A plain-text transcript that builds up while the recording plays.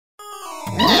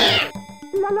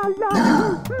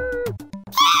Oh,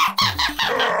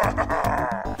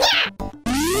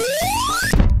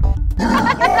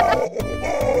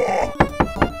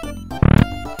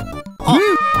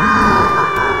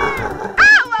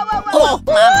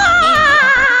 mamma mia!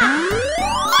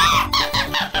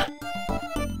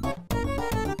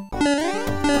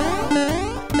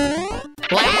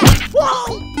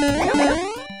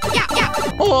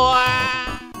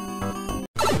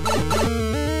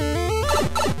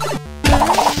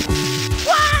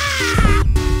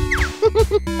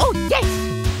 Oh, yes!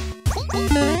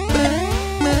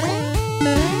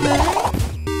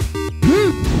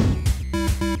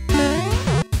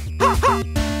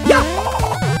 Yeah!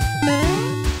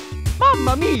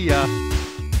 Mamma mia!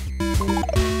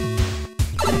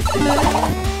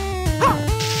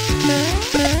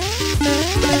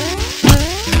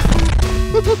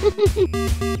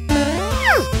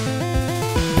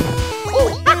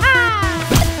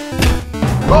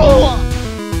 Oh!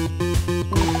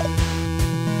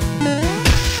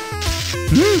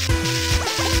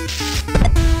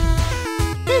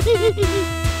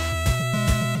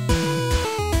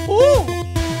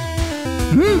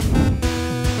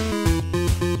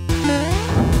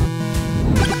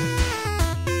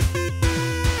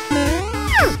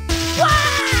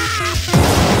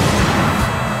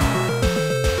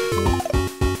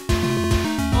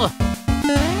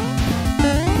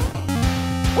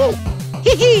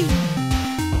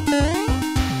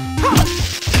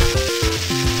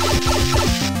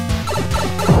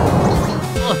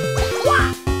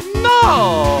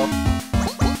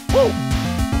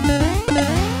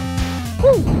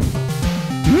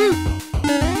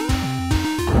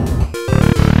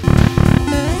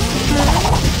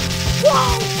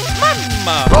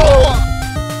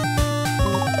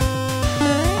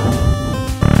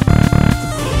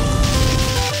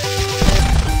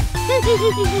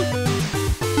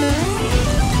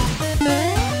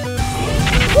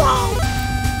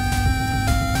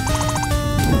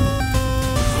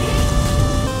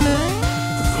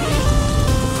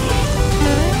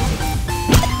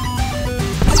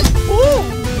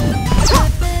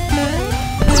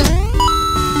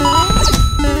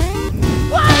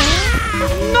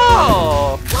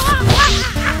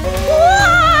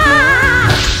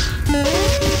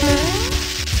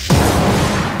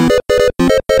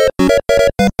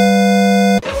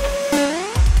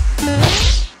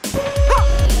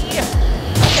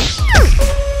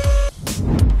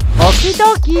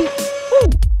 Okidoki!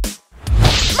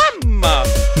 Mamma!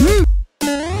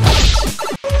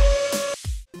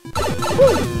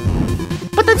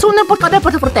 Attenzione, portare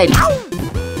per fratelli!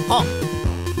 Oh!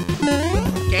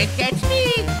 Can't catch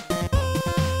me!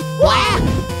 What?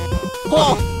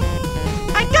 Oh!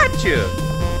 I got you!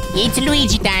 It's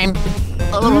Luigi time!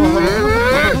 Ow!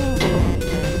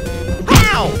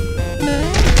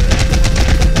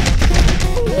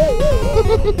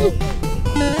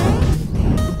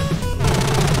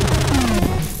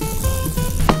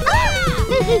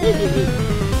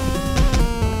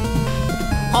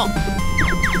 Oh.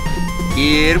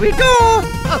 Here we go!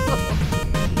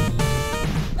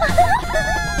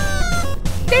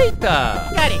 Data!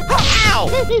 Got it! Ow!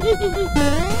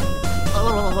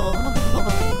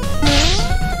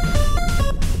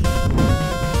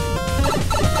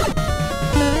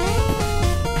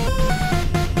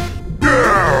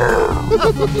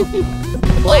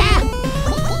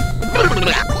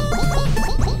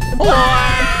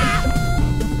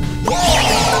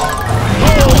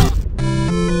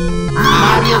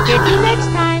 Mario, get you next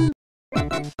time.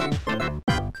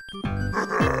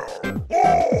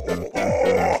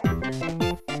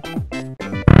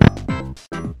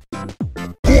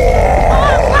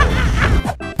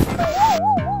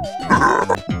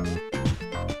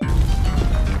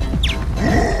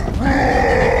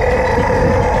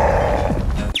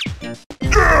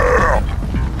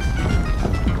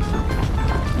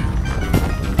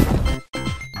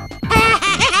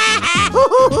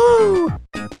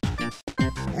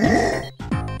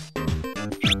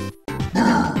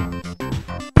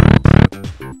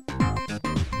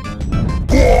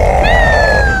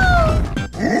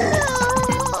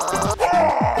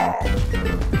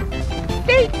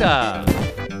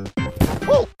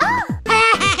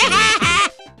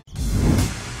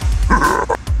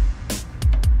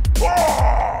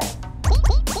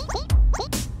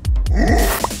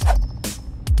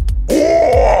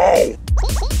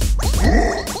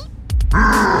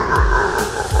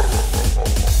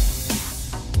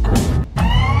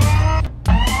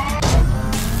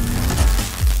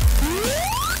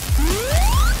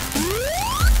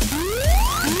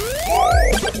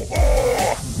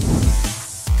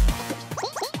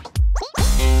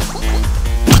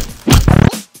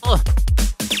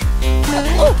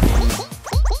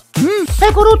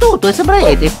 Seguro tutto e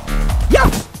saprete. Yo!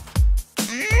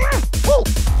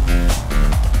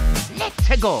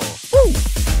 Let's go!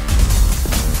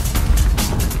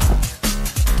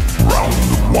 Round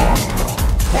one.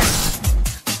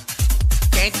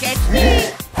 Can't catch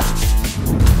me!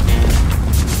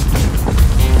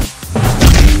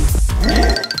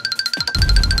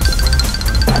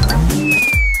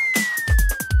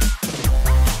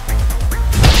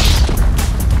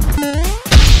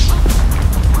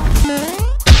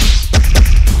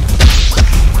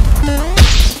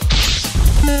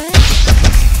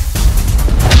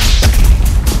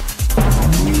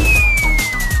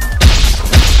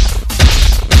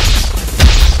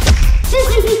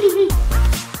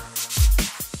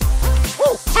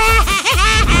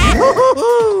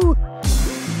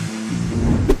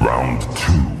 Round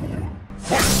two.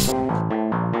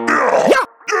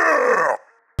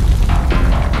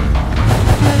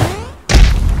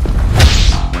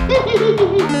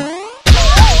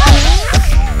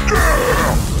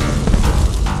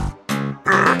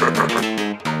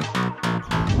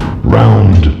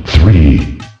 Round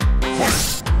three.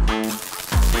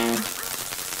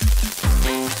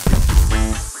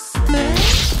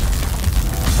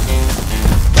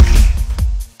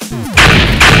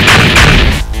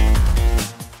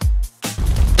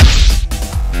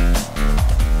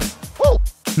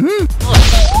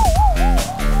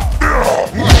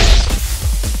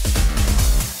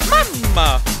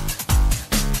 Mamma!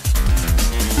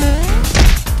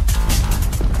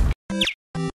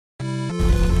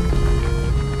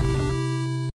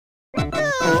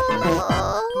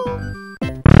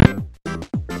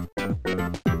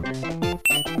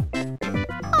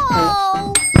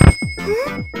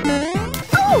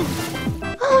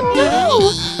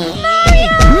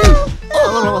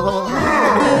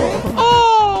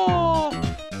 Oh!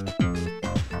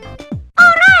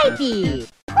 Alrighty.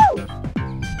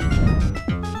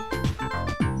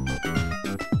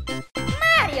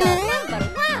 Mario, number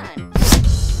one.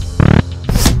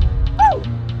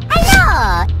 Hello.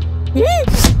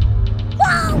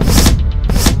 Wow.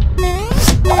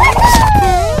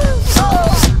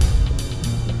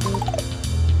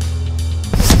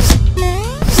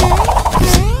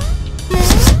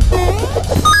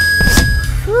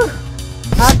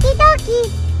 Okie dokie.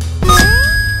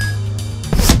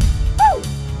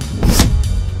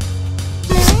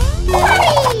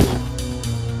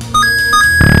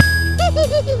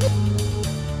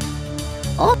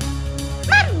 Oh,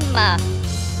 Mamma.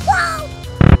 wow.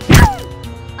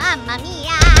 Mamma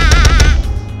mia.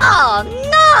 Oh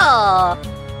no.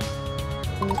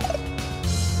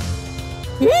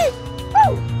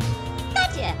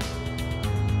 Gotcha.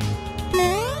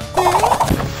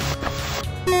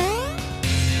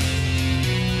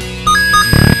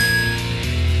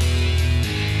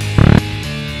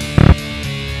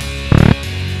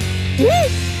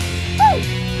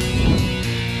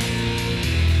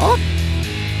 Oh.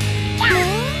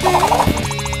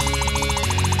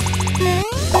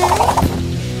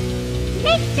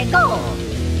 Let's go.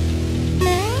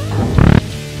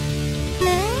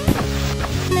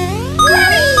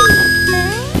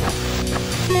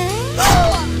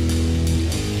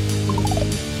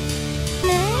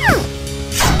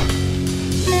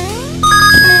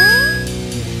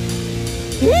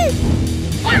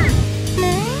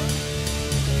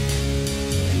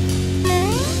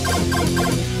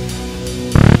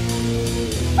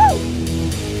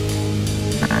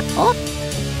 Oh.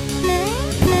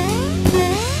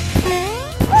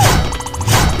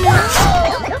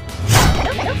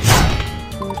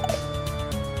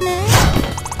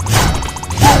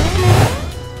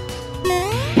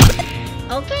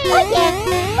 Okay.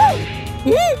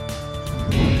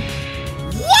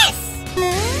 Yes.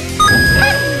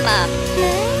 Mamma.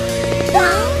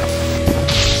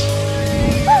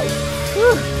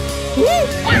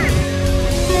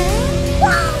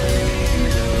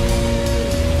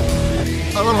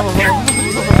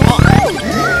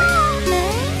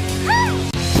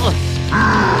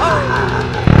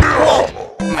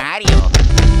 Mario!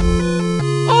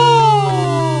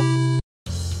 Oh!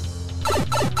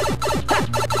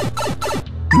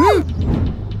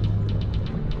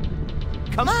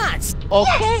 Come on!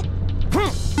 Okay?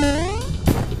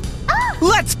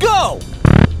 Let's go!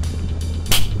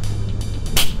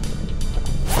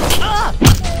 Oh!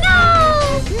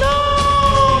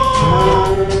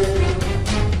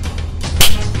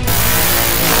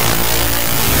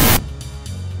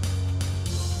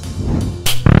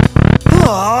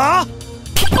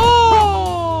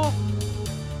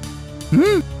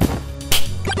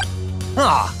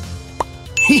 Ah!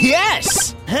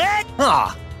 Yes!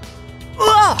 Ah!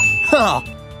 Ah! Ah!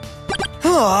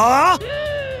 Ah!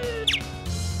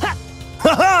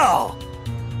 Ho-ho!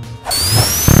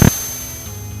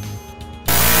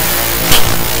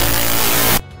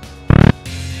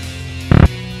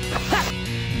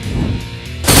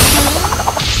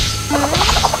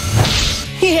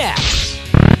 Yeah!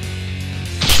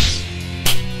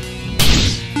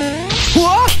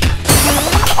 What?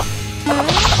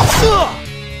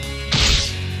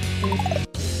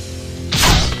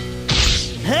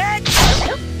 Heck!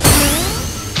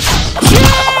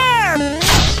 Yeah!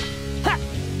 Ha!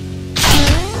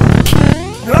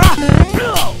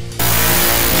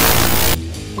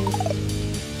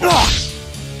 No!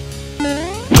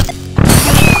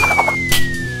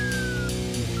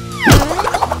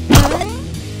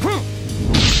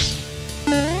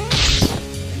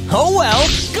 Oh well,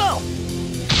 go!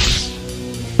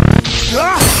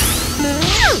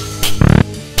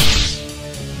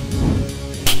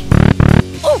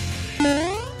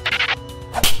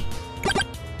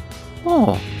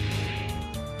 Oh.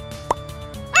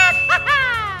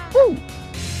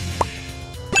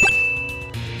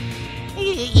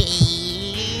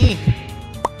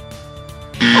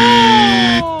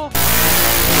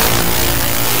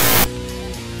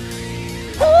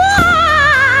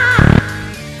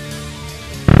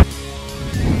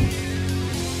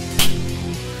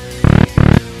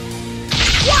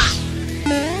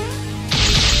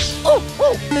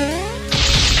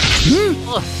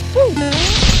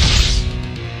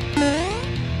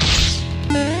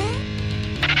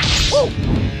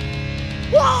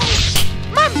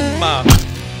 Mama!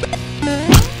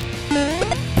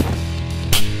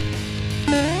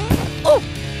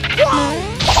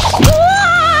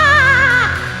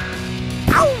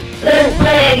 Let's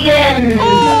play again.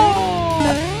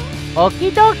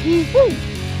 Okie dokie.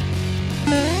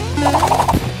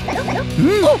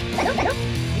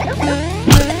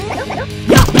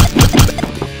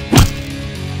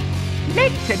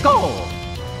 Let's go!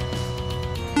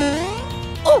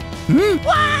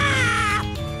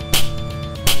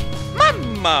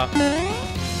 Mama!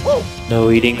 No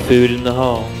eating food in the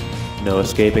hall. No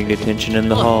escaping detention in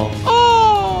the hall.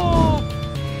 Oh!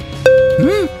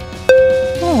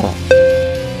 Oh.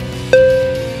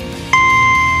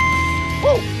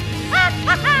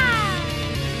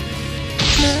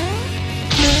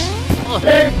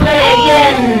 Let's play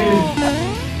again.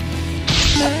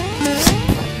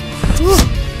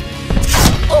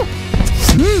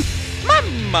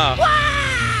 Mama! Oh.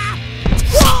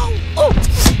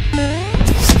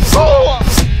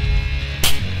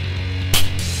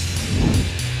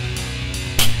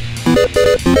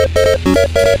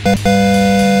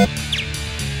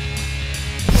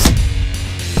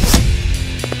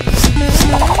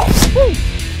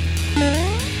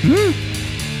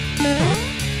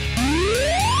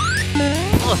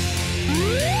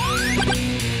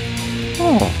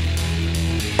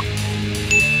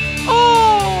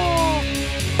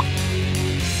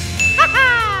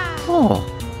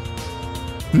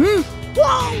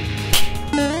 Oh.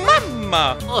 Mama!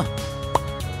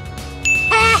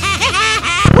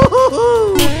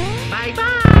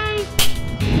 Bye-bye.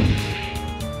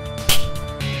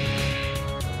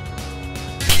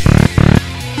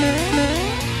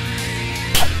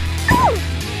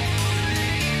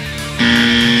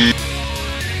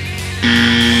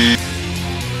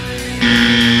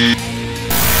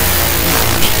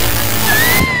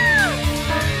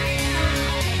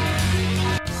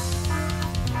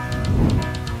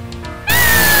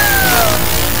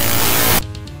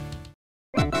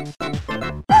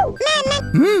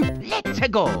 Let's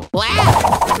go!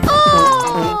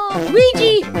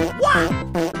 Luigi.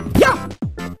 Yeah!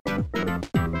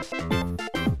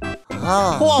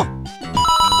 Oh!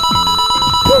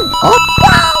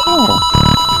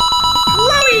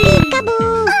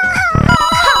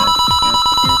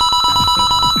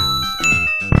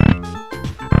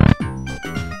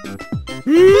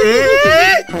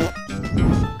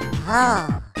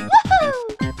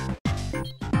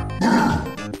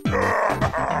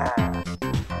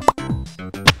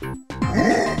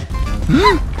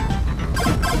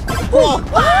 Oh.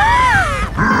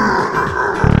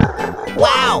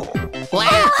 Wow!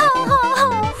 Wow!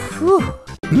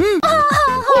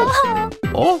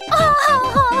 Oh.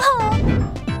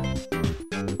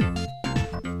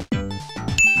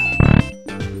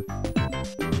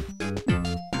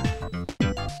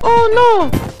 Oh no.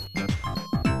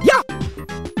 Yeah!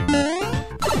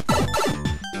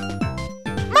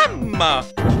 Mama!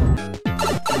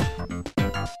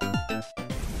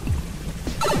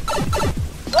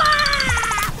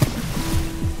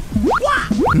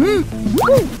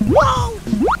 Wow!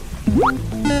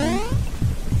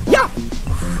 Yeah!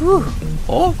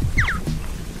 Oh.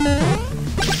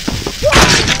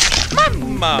 Mama!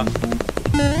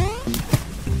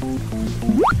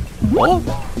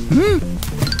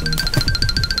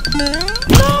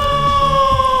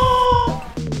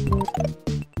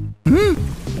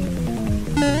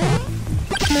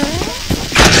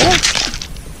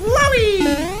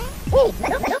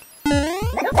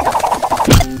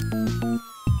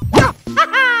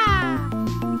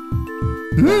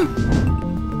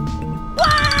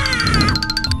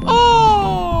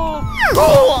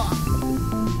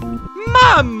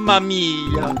 Mamma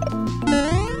mia!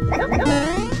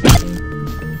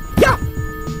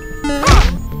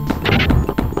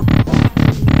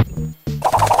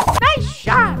 Nice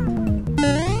shot!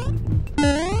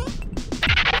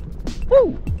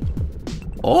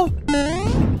 Oh?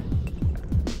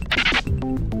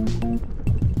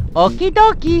 Okie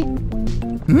dokie.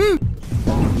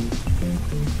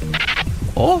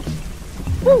 Oh?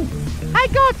 I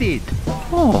got it.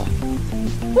 Oh!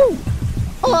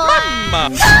 Mamma!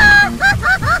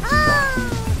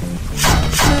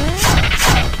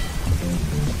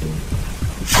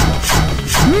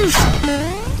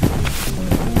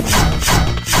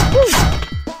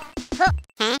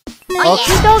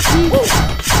 Okie dokie.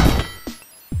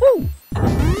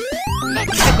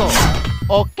 Let's go!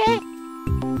 Okay.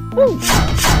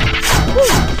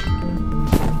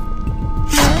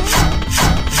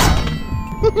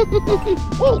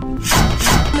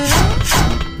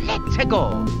 Let's go!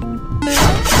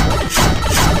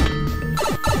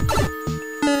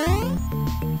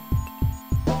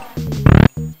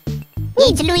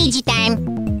 It's Luigi time.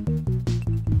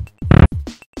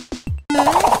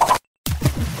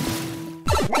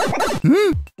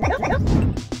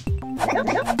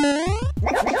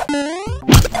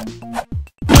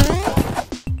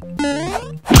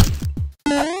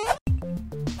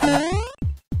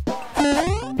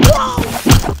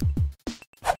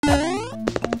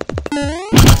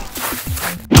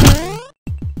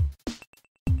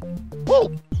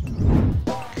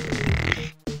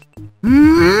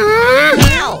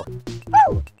 Now.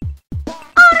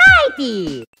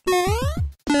 Alrighty.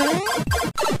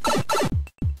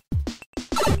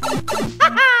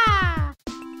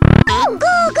 Go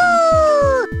go.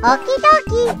 Okie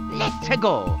dokie. Let's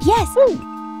go! Yes.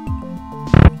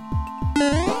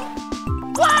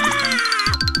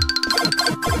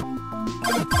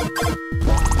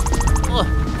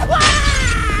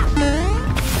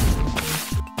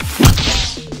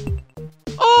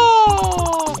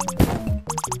 Oh!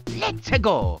 Let's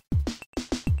go!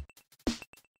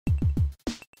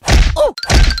 Oh!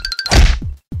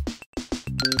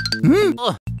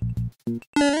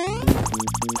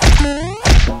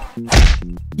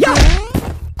 Yeah!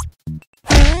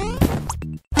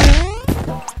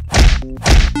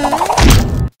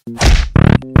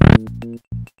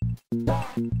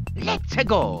 Let's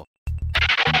go!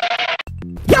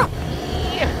 Yeah!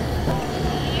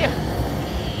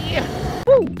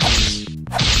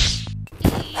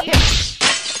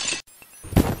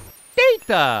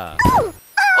 Data!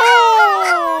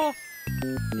 Oh!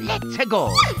 Let's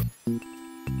go!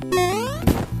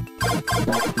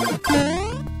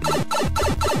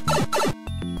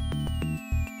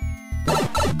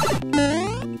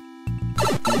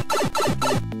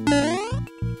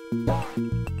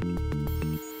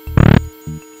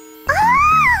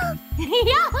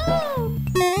 Yahoo!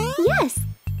 Yes.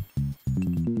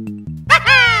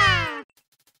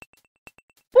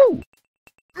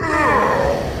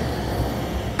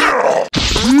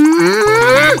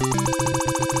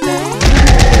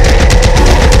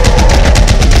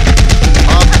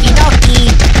 Okie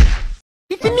dokie!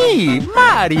 It's me,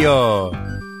 Mario!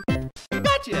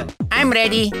 Gotcha! I'm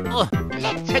ready. Oh,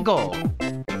 Let's go!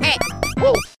 hey!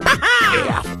 Oh!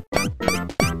 Ha-ha!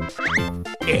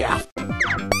 F.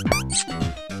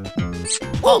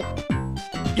 Oh!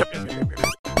 Yep.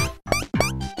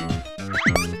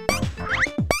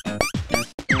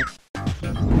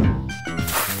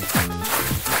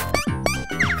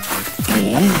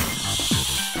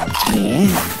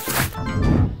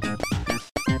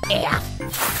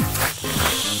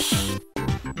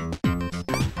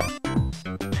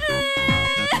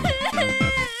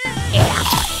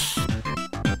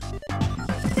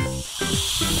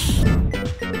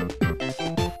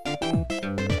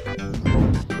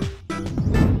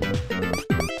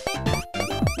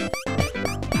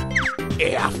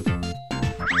 F.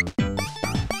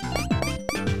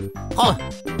 Oh!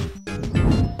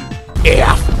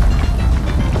 F.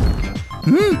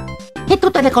 E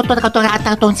tutte le cotture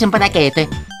attratte un sembrachete.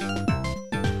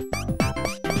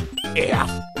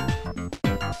 F.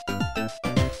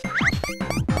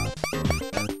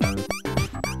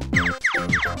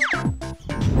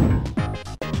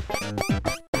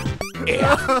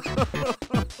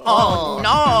 Oh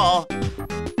no!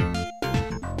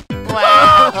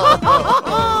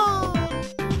 Wow!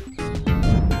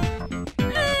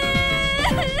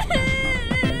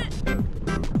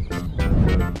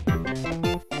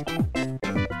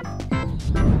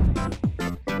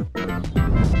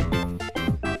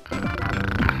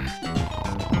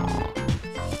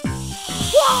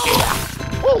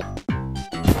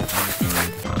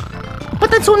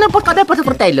 Patanzone un po' cade per il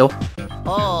fratello.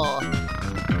 Oh.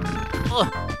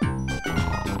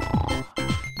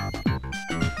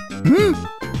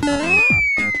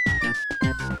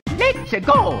 Let's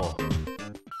go!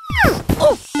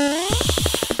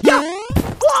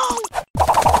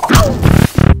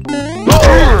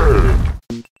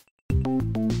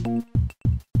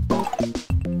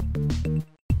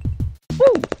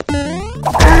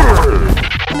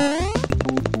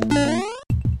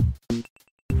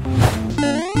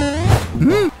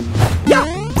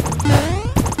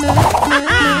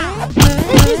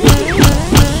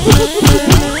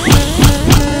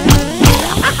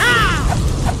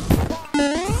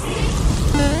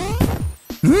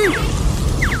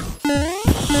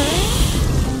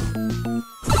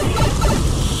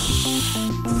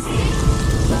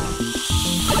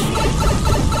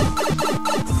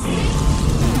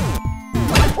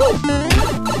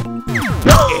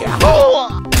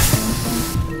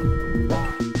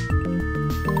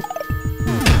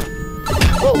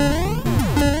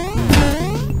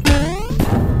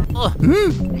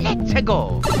 Let's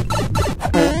go!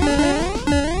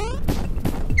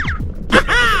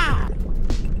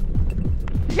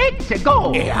 Let's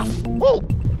go! Yeah.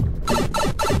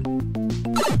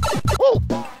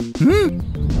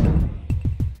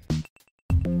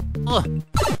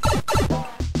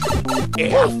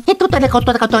 E tutte le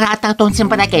cottorate non si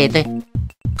imparachete.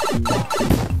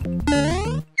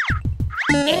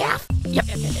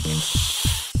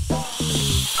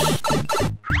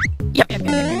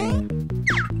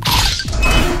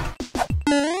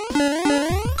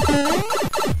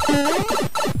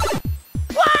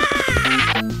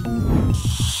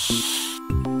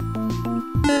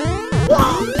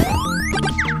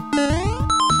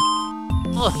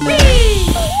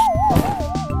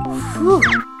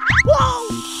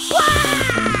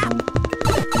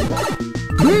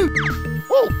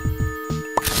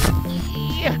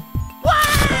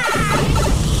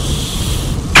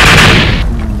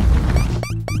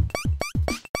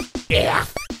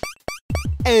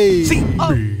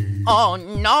 Oh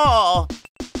no!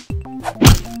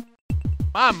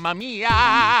 Mamma mia!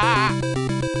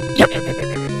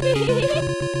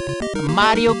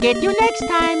 Mario get you next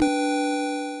time.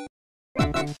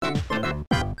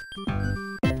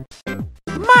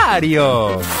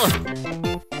 Mario!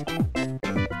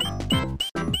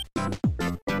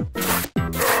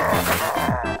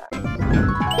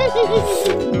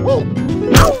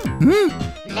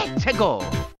 Let's go!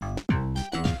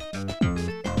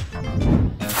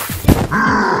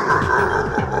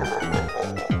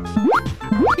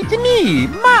 It's me,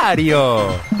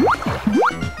 Mario!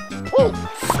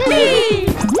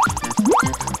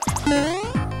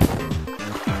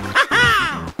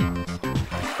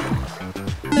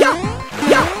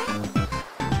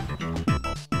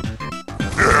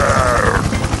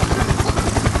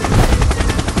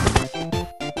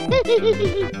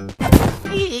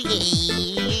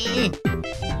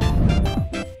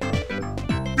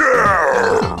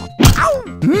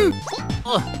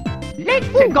 Let's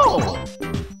go!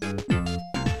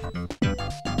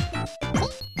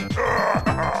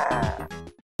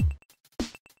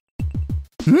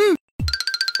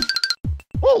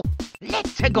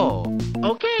 Let's go!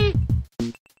 Okay!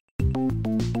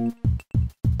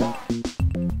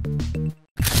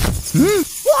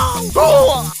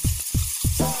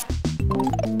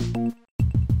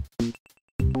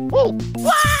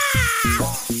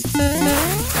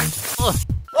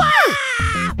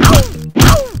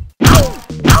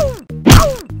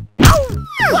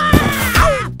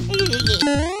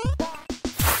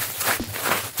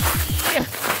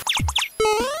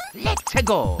 Let's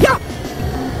go!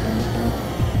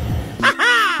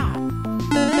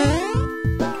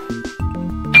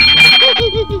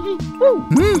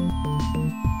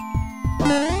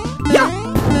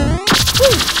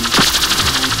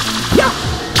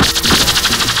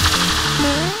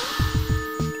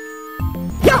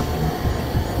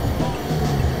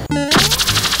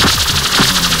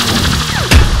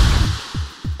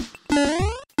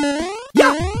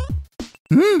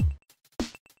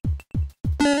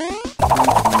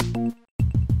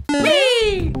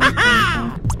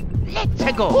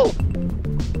 Let's go!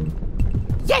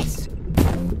 Yes!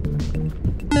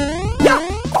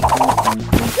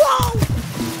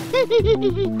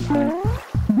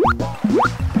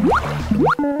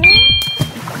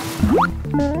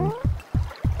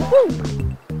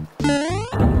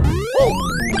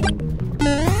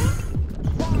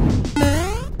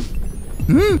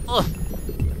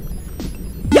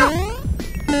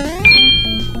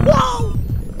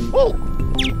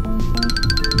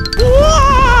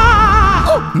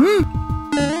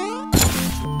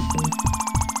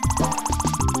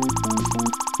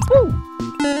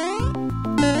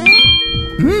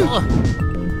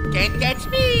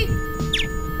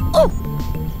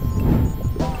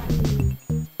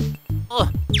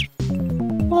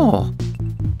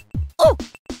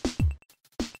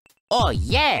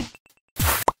 yeah.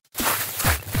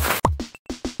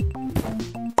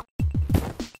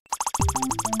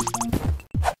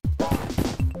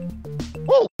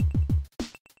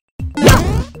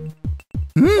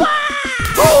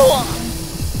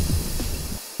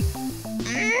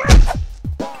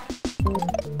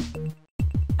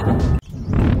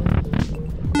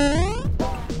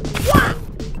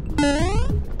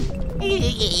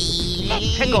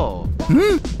 Let's go.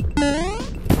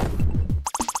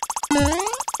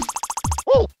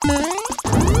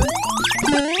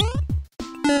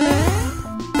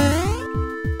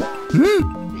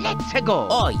 Let's go.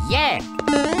 Oh, yeah.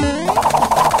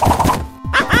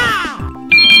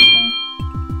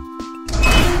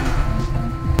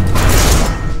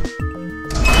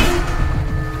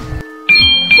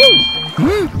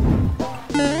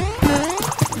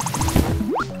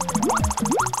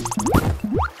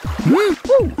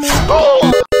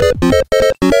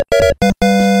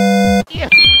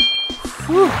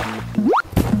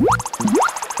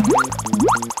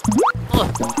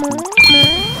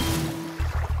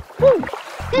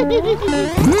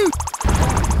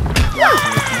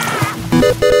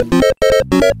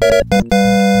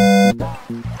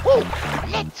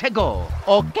 Let's go.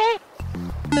 Okay?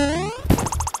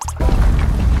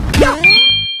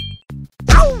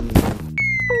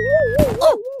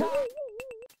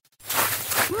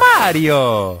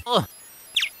 Mario!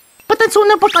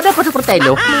 Patansunan po ka na po sa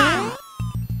portelo.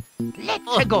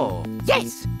 Let's go.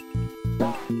 Yes.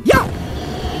 Yeah!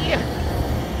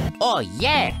 Oh,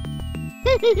 yeah.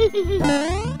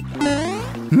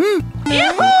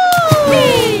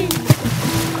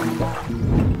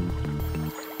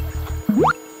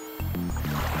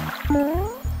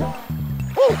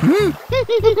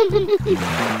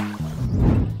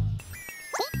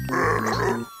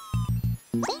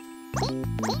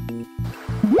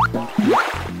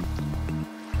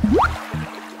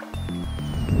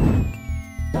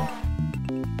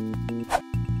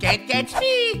 Can't catch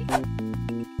me.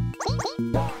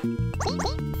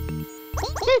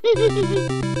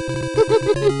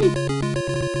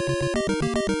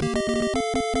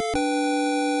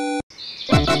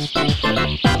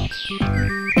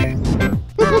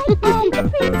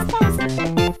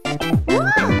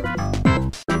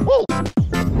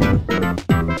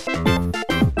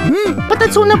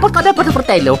 Patansunan po ka na po sa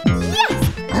portelo.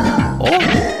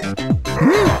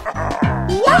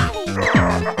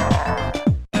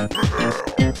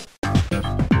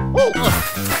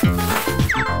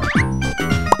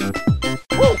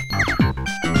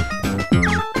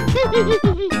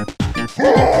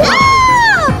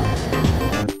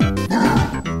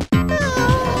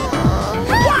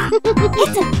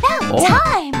 It's about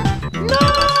time!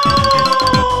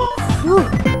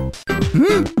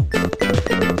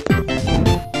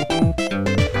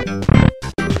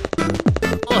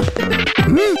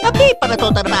 Tapi para to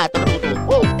tarmato.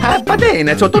 Va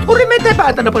bene, sotto il corrimento e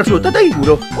vada una prosciutta da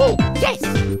Euro. Yes.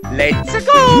 Let's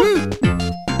go.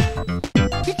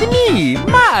 It's me,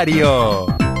 Mario!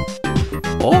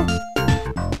 Oh?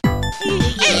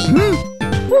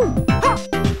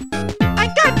 I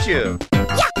got you.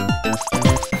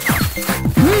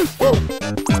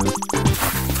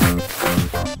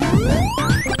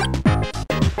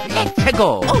 Let's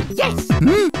go. Oh, yes.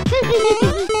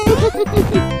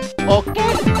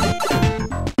 Okay.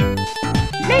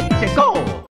 Let's go.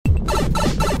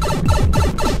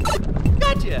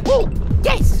 Gotcha.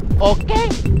 Yes. Okay.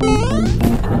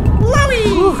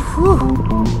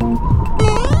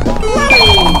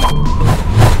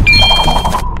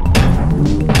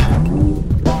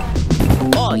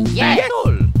 Oh, yes.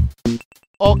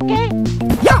 Okay.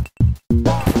 Yeah!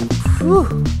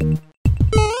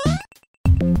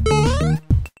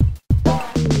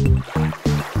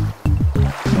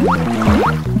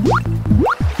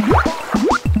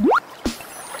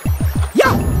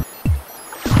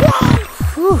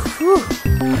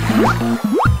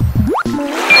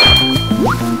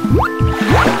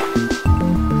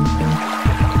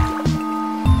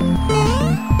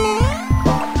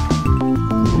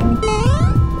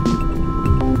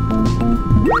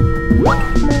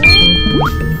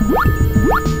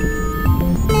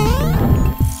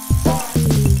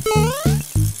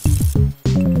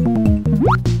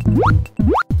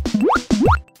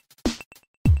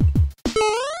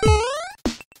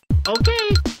 Okay.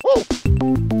 Oh?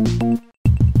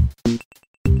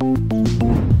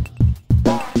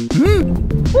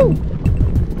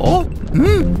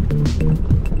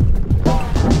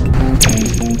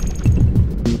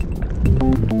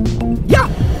 Yeah!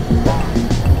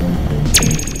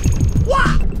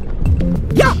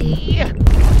 Yeah! Yeah.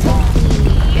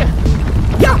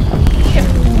 Yeah!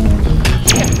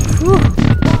 Yeah.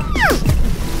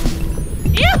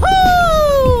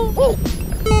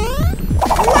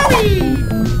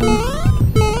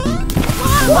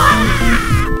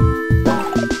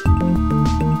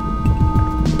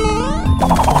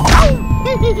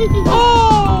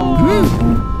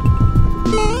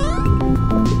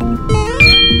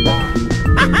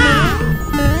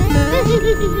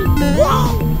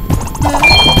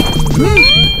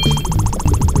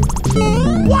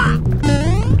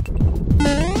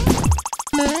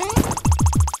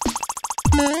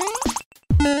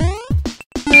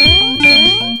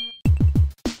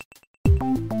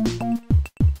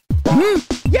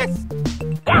 Yes.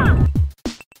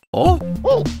 Oh.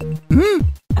 Oh.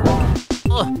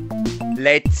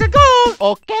 Let's go.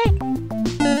 Okay.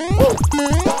 Oh.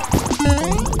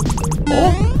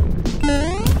 Oh.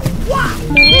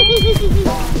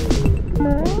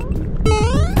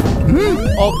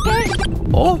 Okay.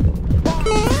 Oh.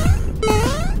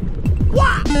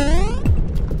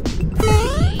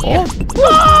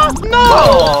 Oh. No!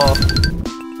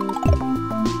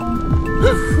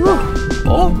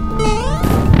 Oh.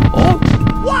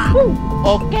 Oh.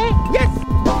 Okay. Yes.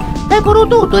 Eccolo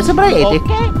tutto, e sembrete.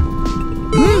 Okay.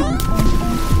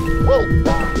 Oh.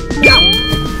 Yeah.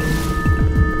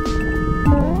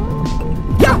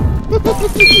 Yeah.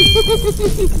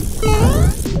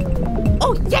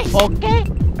 Oh, yes. Okay.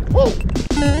 Oh.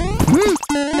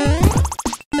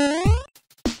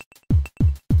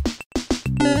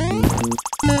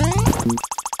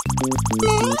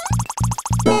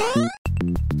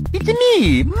 It's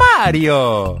me,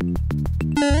 Mario.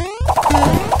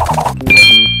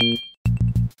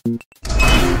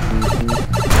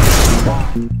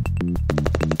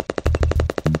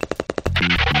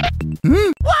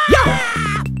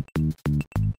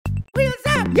 Wheels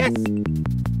up. Yes.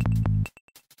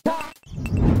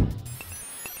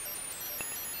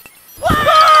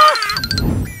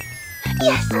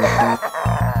 Yes!